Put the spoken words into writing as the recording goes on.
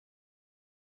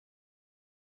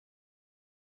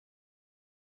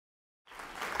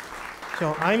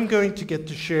So I'm going to get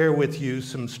to share with you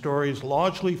some stories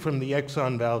largely from the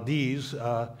Exxon Valdez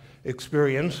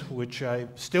experience, which I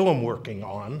still am working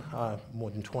on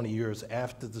more than 20 years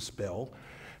after the spill,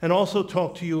 and also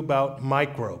talk to you about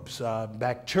microbes,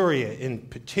 bacteria in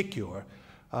particular,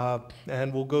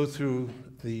 and we'll go through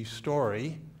the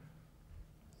story,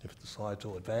 if the slides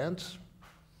will advance.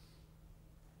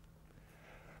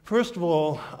 First of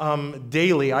all,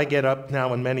 daily I get up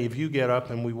now, and many of you get up,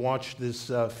 and we watch this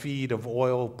feed of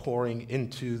oil pouring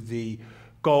into the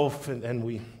Gulf, and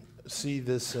we see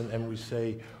this, and we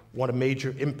say what a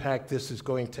major impact this is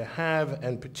going to have,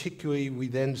 and particularly we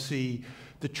then see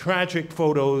the tragic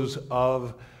photos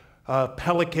of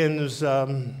pelicans,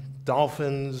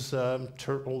 dolphins,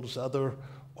 turtles, other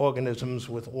organisms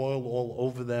with oil all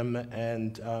over them,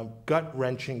 and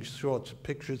gut-wrenching sorts of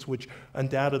pictures which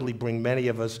undoubtedly bring many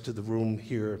of us to the room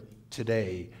here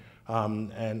today.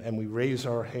 And we raise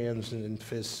our hands and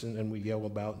fists and we yell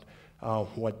about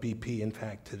what BP in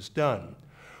fact has done.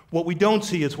 What we don't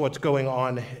see is what's going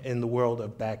on in the world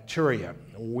of bacteria,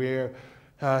 where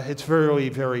it's very,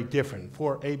 very different.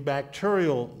 For a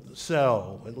bacterial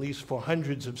cell, at least for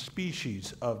hundreds of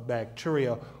species of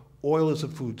bacteria, oil is a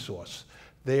food source.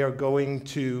 They are going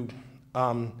to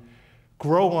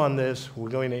grow on this. We're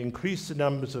going to increase the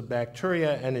numbers of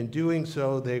bacteria, and in doing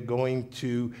so, they're going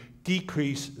to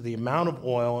decrease the amount of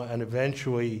oil and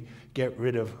eventually get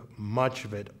rid of much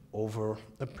of it over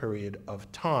a period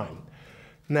of time.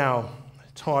 Now,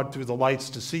 it's hard through the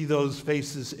lights to see those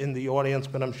faces in the audience,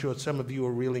 but I'm sure some of you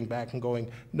are reeling back and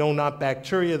going, no, not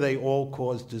bacteria, they all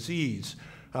cause disease.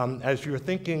 As you're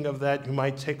thinking of that, you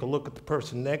might take a look at the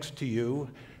person next to you,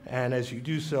 and as you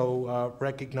do so,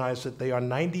 recognize that they are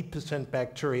 90%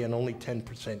 bacteria and only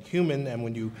 10% human, and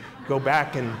when you go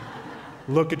back and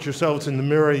look at yourselves in the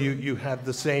mirror, you have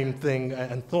the same thing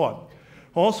and thought.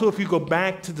 Also, if you go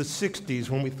back to the 60s,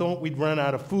 when we thought we'd run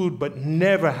out of food but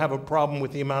never have a problem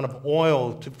with the amount of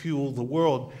oil to fuel the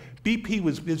world, BP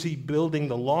was busy building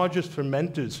the largest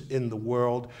fermenters in the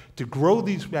world to grow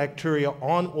these bacteria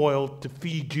on oil to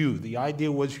feed you. The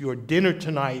idea was your dinner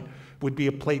tonight would be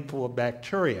a plate full of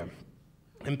bacteria.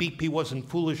 And BP wasn't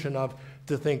foolish enough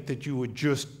to think that you would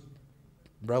just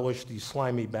relish these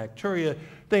slimy bacteria.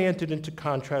 They entered into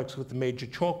contracts with the major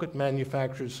chocolate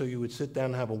manufacturers so you would sit down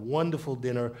and have a wonderful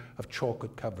dinner of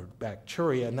chocolate-covered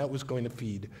bacteria, and that was going to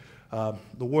feed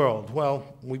the world. Well,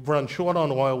 we've run short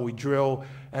on oil, we drill,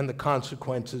 and the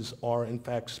consequences are, in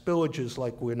fact, spillages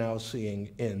like we're now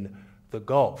seeing in the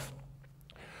Gulf.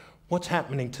 What's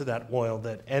happening to that oil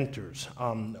that enters?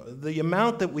 The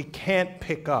amount that we can't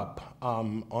pick up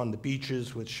on the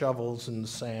beaches with shovels in the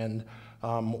sand,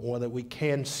 or that we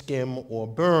can skim or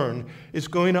burn, is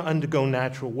going to undergo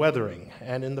natural weathering.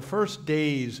 And in the first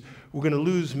days, we're going to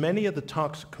lose many of the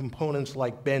toxic components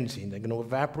like benzene. They're going to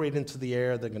evaporate into the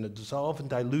air, they're going to dissolve and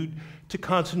dilute to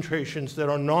concentrations that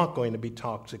are not going to be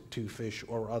toxic to fish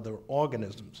or other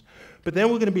organisms. But then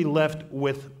we're going to be left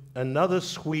with another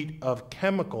suite of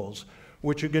chemicals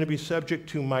which are going to be subject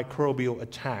to microbial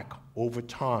attack over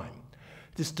time.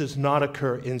 This does not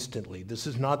occur instantly. This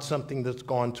is not something that's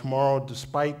gone tomorrow,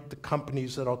 despite the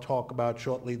companies that I'll talk about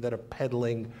shortly that are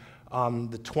peddling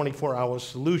the 24-hour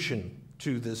solution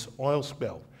to this oil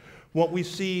spill. What we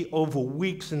see over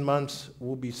weeks and months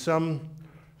will be some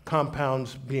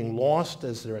compounds being lost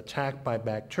as they're attacked by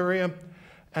bacteria,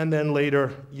 and then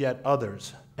later yet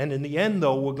others. And in the end,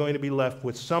 though, we're going to be left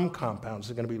with some compounds.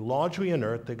 They're going to be largely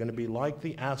inert. They're going to be like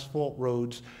the asphalt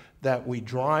roads that we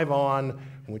drive on,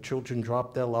 where children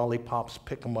drop their lollipops,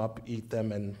 pick them up, eat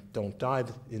them, and don't die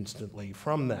instantly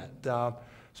from that.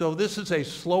 So this is a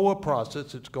slower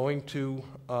process. It's going to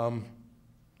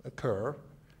occur,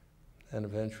 and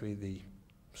eventually the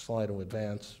slide will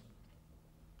advance.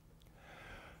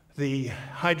 The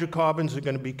hydrocarbons are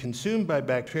going to be consumed by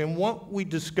bacteria, and what we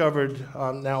discovered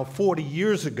now 40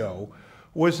 years ago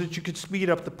was that you could speed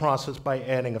up the process by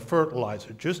adding a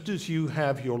fertilizer. Just as you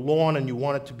have your lawn and you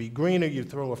want it to be greener, you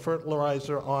throw a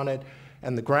fertilizer on it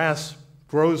and the grass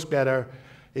grows better.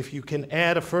 If you can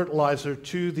add a fertilizer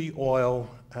to the oil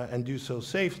and do so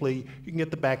safely, you can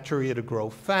get the bacteria to grow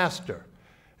faster.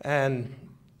 And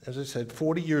as I said,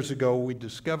 40 years ago we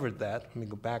discovered that. Let me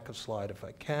go back a slide if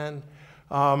I can.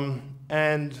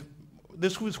 And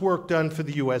this was work done for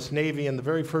the US Navy, and the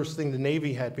very first thing the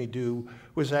Navy had me do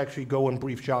was actually go and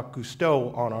brief Jacques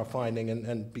Cousteau on our finding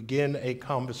and begin a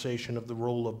conversation of the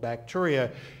role of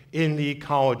bacteria in the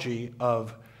ecology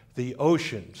of the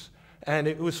oceans. And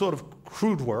it was sort of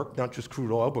crude work, not just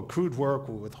crude oil, but crude work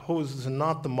with hoses and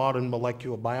not the modern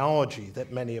molecular biology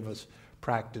that many of us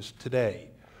practice today.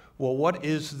 Well, what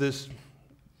is this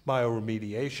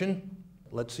bioremediation?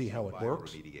 Let's see how it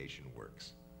works. Bioremediation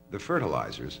works. The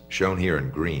fertilizers, shown here in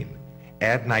green,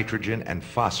 add nitrogen and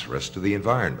phosphorus to the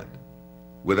environment.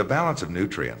 With a balance of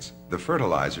nutrients, the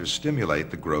fertilizers stimulate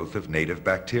the growth of native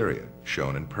bacteria,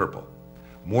 shown in purple.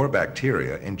 More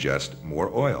bacteria ingest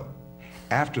more oil.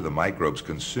 After the microbes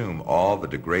consume all the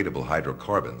degradable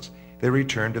hydrocarbons, they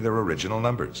return to their original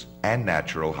numbers and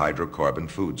natural hydrocarbon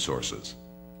food sources.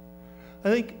 I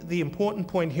think the important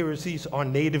point here is these are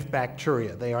native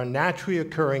bacteria. They are naturally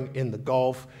occurring in the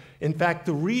Gulf. In fact,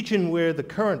 the region where the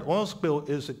current oil spill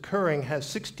is occurring has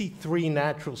 63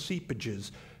 natural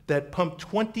seepages that pump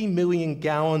 20 million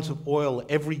gallons of oil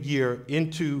every year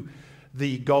into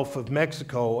the Gulf of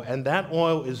Mexico, and that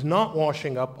oil is not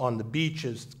washing up on the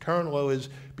beaches. The current oil is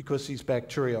because these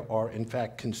bacteria are, in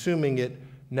fact, consuming it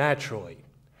naturally.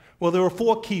 Well, there are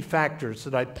 4 key factors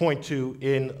that I'd point to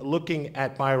in looking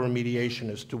at bioremediation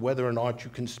as to whether or not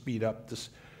you can speed up this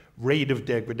rate of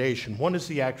degradation. One is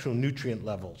the actual nutrient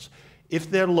levels. If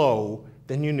they're low,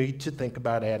 then you need to think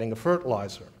about adding a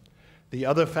fertilizer. The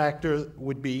other factor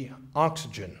would be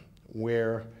oxygen,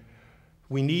 where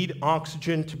we need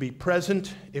oxygen to be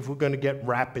present if we're going to get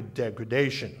rapid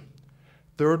degradation.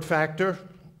 Third factor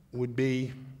would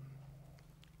be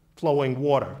flowing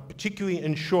water, particularly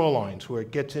in shorelines where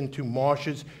it gets into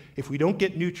marshes. If we don't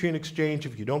get nutrient exchange,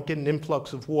 if you don't get an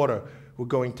influx of water, we're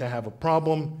going to have a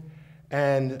problem.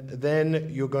 And then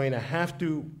you're going to have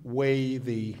to weigh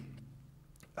the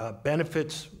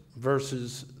benefits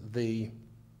versus the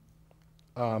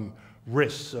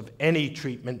risks of any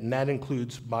treatment, and that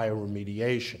includes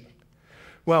bioremediation.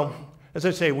 Well, as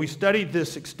I say, we studied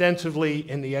this extensively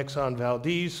in the Exxon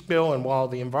Valdez spill, and while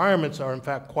the environments are in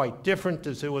fact quite different,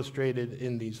 as illustrated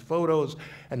in these photos,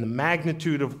 and the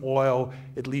magnitude of oil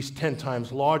at least 10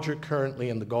 times larger currently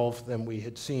in the Gulf than we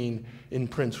had seen in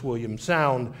Prince William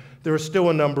Sound, there are still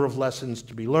a number of lessons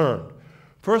to be learned.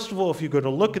 First of all, if you're going to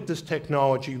look at this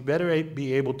technology, you better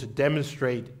be able to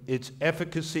demonstrate its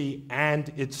efficacy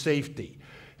and its safety.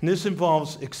 And this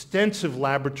involves extensive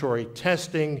laboratory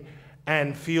testing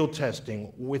and field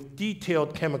testing with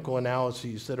detailed chemical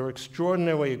analyses that are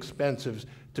extraordinarily expensive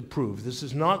to prove. This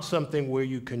is not something where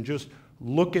you can just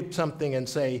look at something and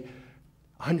say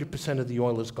 100% of the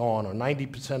oil is gone or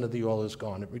 90% of the oil is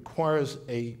gone. It requires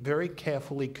a very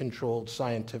carefully controlled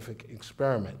scientific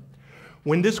experiment.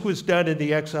 When this was done in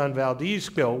the Exxon Valdez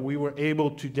spill, we were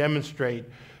able to demonstrate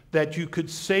that you could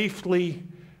safely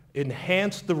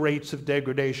enhance the rates of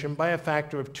degradation by a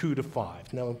factor of 2 to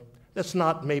 5. Now, that's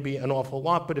not maybe an awful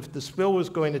lot, but if the spill was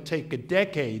going to take a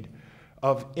decade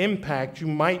of impact, you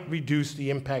might reduce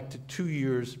the impact to 2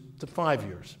 years to 5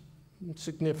 years. It's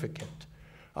significant.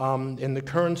 In the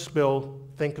current spill,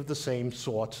 think of the same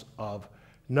sorts of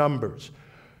numbers.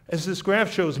 As this graph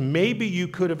shows, maybe you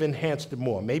could have enhanced it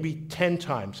more, maybe 10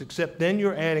 times, except then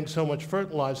you're adding so much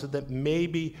fertilizer that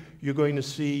maybe you're going to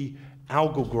see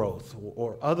algal growth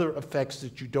or other effects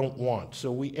that you don't want.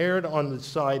 So we erred on the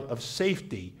side of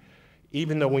safety,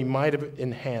 even though we might have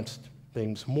enhanced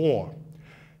things more.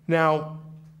 Now,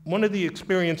 one of the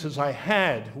experiences I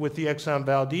had with the Exxon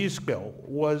Valdez spill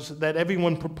was that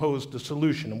everyone proposed a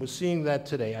solution, and we're seeing that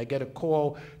today. I get a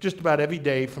call just about every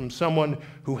day from someone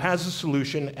who has a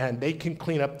solution and they can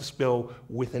clean up the spill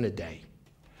within a day.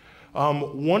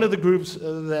 One of the groups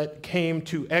that came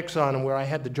to Exxon and where I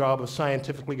had the job of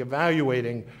scientifically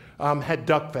evaluating had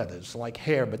duck feathers, like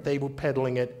hair, but they were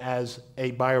peddling it as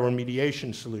a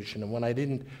bioremediation solution. And when I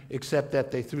didn't accept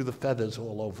that, they threw the feathers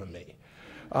all over me.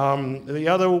 The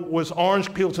other was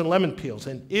orange peels and lemon peels.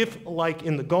 And if, like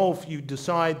in the Gulf, you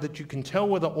decide that you can tell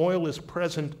whether oil is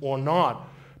present or not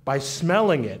by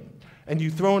smelling it, and you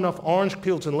throw enough orange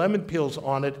peels and lemon peels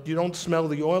on it, you don't smell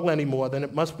the oil anymore, then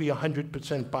it must be 100%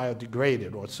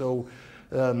 biodegraded, or so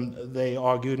they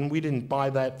argued, and we didn't buy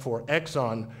that for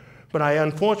Exxon. But I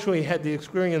unfortunately had the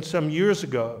experience some years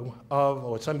ago,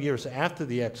 or some years after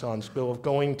the Exxon spill, of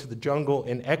going to the jungle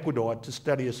in Ecuador to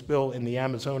study a spill in the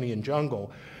Amazonian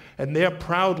jungle. And there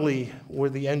proudly were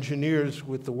the engineers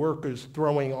with the workers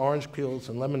throwing orange peels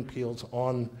and lemon peels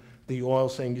on the oil,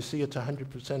 saying, you see, it's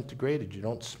 100% degraded. You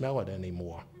don't smell it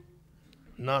anymore.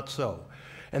 Not so.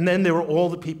 And then there were all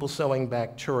the people selling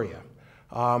bacteria.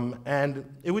 And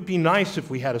it would be nice if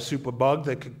we had a superbug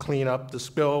that could clean up the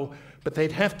spill, but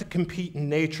they'd have to compete in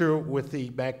nature with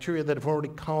the bacteria that have already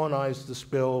colonized the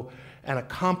spill and a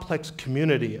complex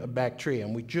community of bacteria,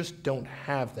 and we just don't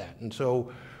have that. And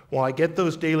so while I get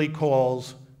those daily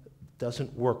calls, it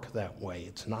doesn't work that way.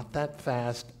 It's not that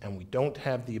fast, and we don't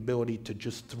have the ability to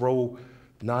just throw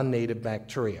non-native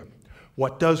bacteria.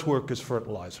 What does work is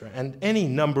fertilizer, and any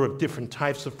number of different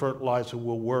types of fertilizer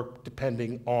will work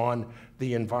depending on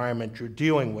the environment you're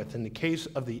dealing with. In the case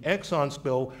of the Exxon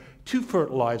spill, 2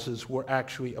 fertilizers were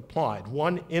actually applied.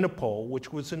 One, Inipol,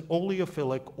 which was an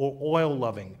oleophilic or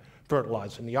oil-loving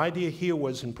fertilizer. And the idea here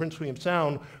was in Prince William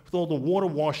Sound, with all the water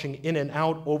washing in and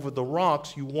out over the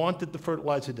rocks, you wanted the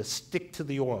fertilizer to stick to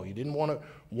the oil. You didn't want it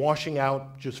washing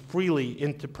out just freely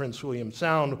into Prince William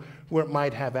Sound, where it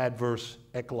might have adverse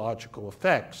ecological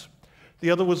effects.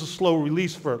 The other was a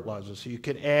slow-release fertilizer, so you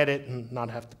could add it and not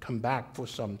have to come back for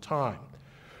some time.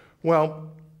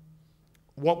 Well,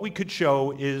 what we could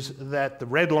show is that the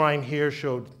red line here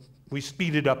showed we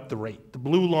speeded up the rate. The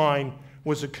blue line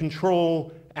was a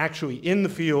control actually in the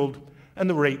field, and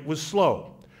the rate was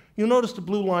slow. You'll notice the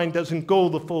blue line doesn't go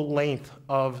the full length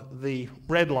of the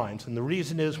red lines, and the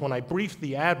reason is when I briefed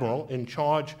the admiral in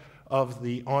charge of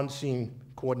the on-scene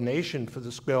coordination for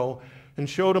the spill and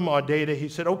showed him our data, he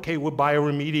said, okay, we're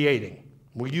bioremediating.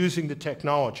 We're using the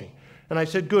technology. And I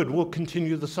said, good, we'll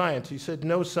continue the science. He said,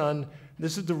 no, son,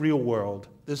 this is the real world.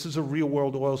 This is a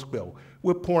real-world oil spill.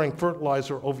 We're pouring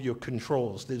fertilizer over your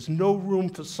controls. There's no room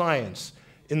for science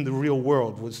in the real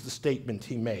world, was the statement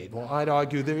he made. Well, I'd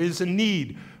argue there is a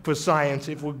need for science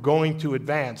if we're going to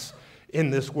advance in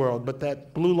this world, but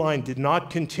that blue line did not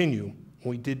continue.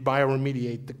 We did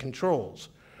bioremediate the controls.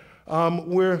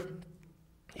 We're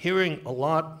hearing a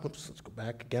lot, oops, let's go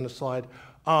back again a slide,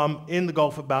 in the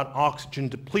Gulf about oxygen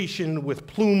depletion with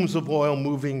plumes of oil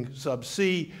moving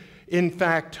subsea. In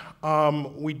fact,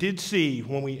 we did see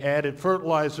when we added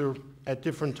fertilizer at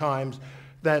different times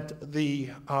that the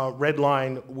red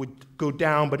line would go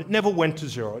down, but it never went to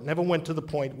zero. It never went to the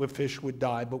point where fish would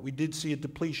die, but we did see a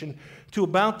depletion to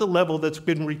about the level that's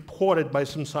been reported by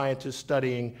some scientists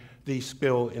studying the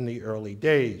spill in the early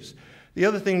days. The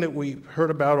other thing that we heard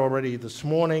about already this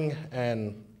morning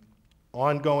and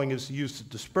ongoing is the use of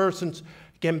dispersants.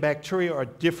 Again, bacteria are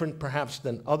different perhaps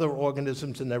than other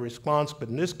organisms in their response, but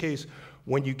in this case,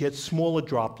 when you get smaller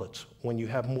droplets, when you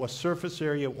have more surface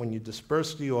area, when you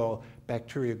disperse the oil,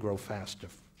 bacteria grow faster.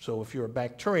 So if you're a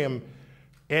bacterium,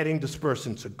 adding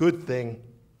dispersant's a good thing.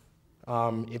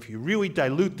 If you really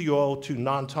dilute the oil to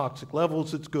non-toxic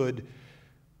levels, it's good.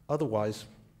 Otherwise,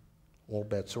 all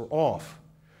bets are off.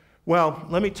 Well,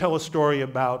 let me tell a story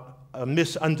about a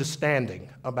misunderstanding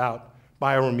about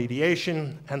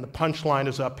bioremediation, and the punchline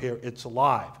is up here, it's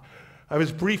alive. I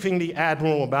was briefing the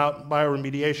admiral about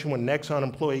bioremediation when an Exxon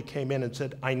employee came in and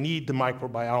said, I need the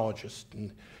microbiologist.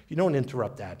 And you don't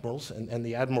interrupt admirals. And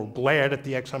the admiral glared at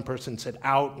the Exxon person and said,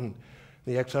 out. And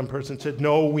the Exxon person said,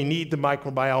 no, we need the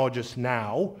microbiologist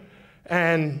now.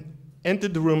 And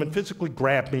entered the room and physically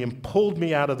grabbed me and pulled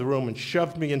me out of the room and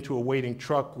shoved me into a waiting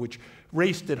truck, which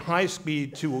raced at high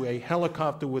speed to a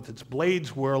helicopter with its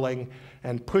blades whirling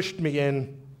and pushed me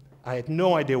in. I had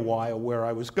no idea why or where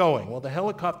I was going. Well, the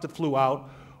helicopter flew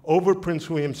out over Prince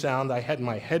William Sound. I had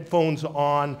my headphones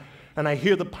on, and I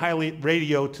hear the pilot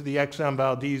radio to the Exxon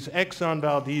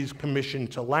Valdez permission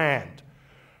to land.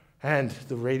 And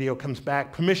the radio comes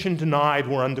back, permission denied,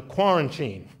 we're under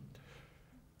quarantine.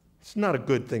 It's not a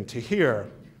good thing to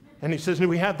hear. And he says, no,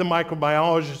 we have the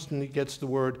microbiologist, and he gets the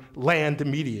word land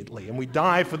immediately. And we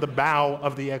dive for the bow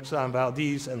of the Exxon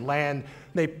Valdez and land.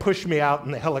 They push me out,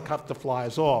 and the helicopter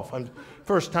flies off. I'm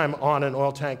first time on an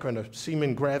oil tanker, and a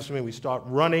seaman grabs me. We start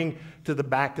running to the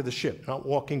back of the ship, not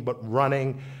walking, but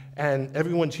running. And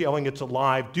everyone's yelling, it's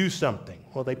alive, do something.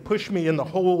 Well, they push me in the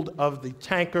hold of the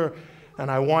tanker, and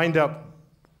I wind up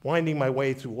winding my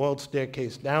way through oil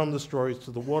staircase down the stories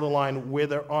to the waterline where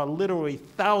there are literally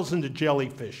thousands of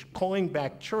jellyfish pulling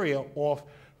bacteria off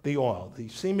the oil. The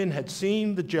seamen had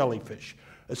seen the jellyfish,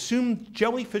 assumed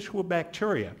jellyfish were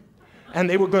bacteria, and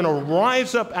they were going to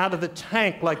rise up out of the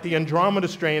tank like the Andromeda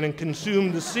strain and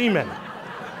consume the seamen.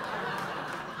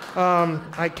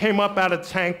 I came up out of the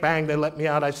tank, bang, they let me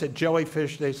out. I said,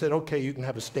 jellyfish. They said, okay, you can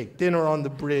have a steak dinner on the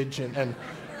bridge, and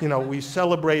you know, we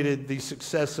celebrated the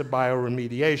success of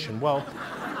bioremediation. Well,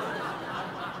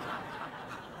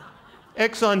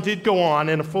 Exxon did go on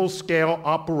in a full-scale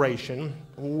operation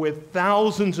with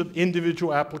thousands of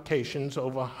individual applications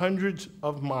over hundreds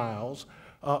of miles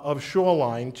of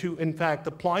shoreline to, in fact,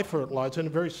 apply fertilizer in a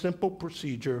very simple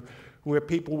procedure where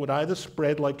people would either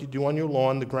spread, like you do on your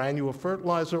lawn, the granular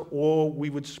fertilizer, or we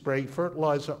would spray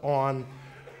fertilizer on.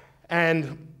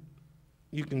 And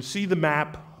you can see the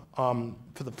map.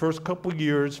 For the first couple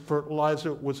years,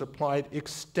 fertilizer was applied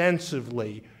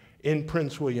extensively in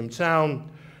Prince William Sound.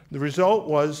 The result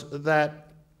was that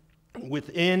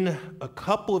within a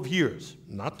couple of years,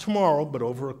 not tomorrow, but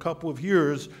over a couple of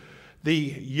years, The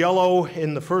yellow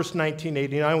in the first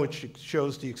 1989, which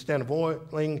shows the extent of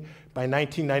oiling. By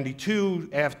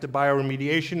 1992, after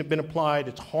bioremediation had been applied,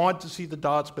 it's hard to see the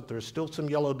dots, but there are still some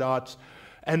yellow dots.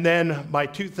 And then by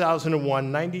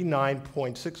 2001,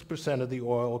 99.6% of the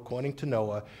oil, according to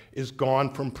NOAA, is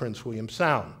gone from Prince William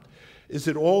Sound. Is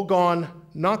it all gone?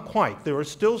 Not quite. There are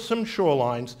still some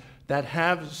shorelines that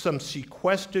have some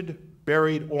sequestered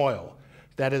buried oil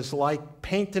that is like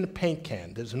paint in a paint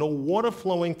can. There's no water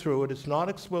flowing through it. It's not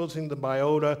exposing the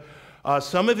biota.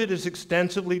 Some of it is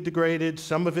extensively degraded,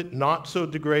 some of it not so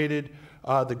degraded.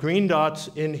 The green dots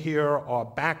in here are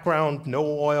background, no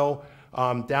oil.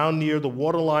 Down near the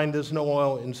waterline, there's no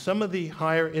oil. In some of the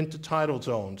higher intertidal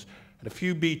zones, at a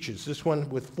few beaches, this one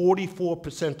with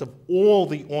 44% of all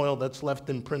the oil that's left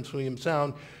in Prince William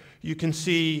Sound, you can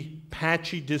see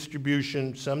patchy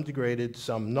distribution, some degraded,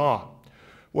 some not.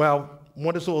 Well,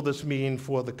 what does all this mean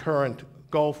for the current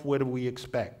Gulf? What do we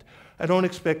expect? I don't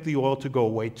expect the oil to go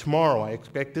away tomorrow. I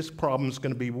expect this problem is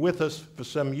going to be with us for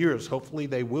some years. Hopefully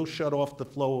they will shut off the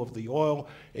flow of the oil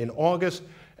in August,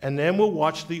 and then we'll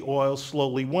watch the oil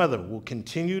slowly weather. We'll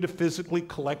continue to physically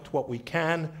collect what we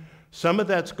can. Some of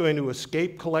that's going to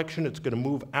escape collection. It's going to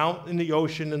move out in the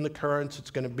ocean in the currents.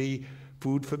 It's going to be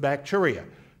food for bacteria.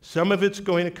 Some of it's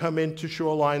going to come into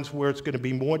shorelines where it's going to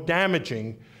be more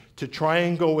damaging to try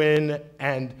and go in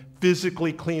and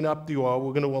physically clean up the oil.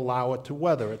 We're going to allow it to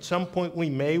weather. At some point, we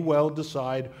may well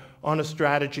decide on a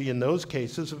strategy in those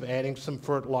cases of adding some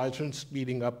fertilizer and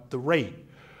speeding up the rate.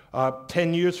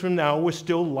 10 years from now, we're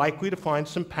still likely to find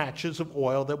some patches of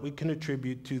oil that we can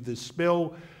attribute to this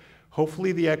spill.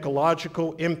 Hopefully the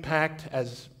ecological impact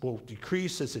will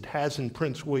decrease as it has in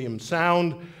Prince William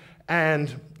Sound,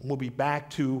 and we'll be back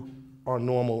to our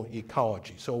normal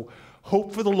ecology. So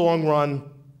hope for the long run,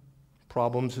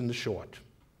 problems in the short.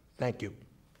 Thank you.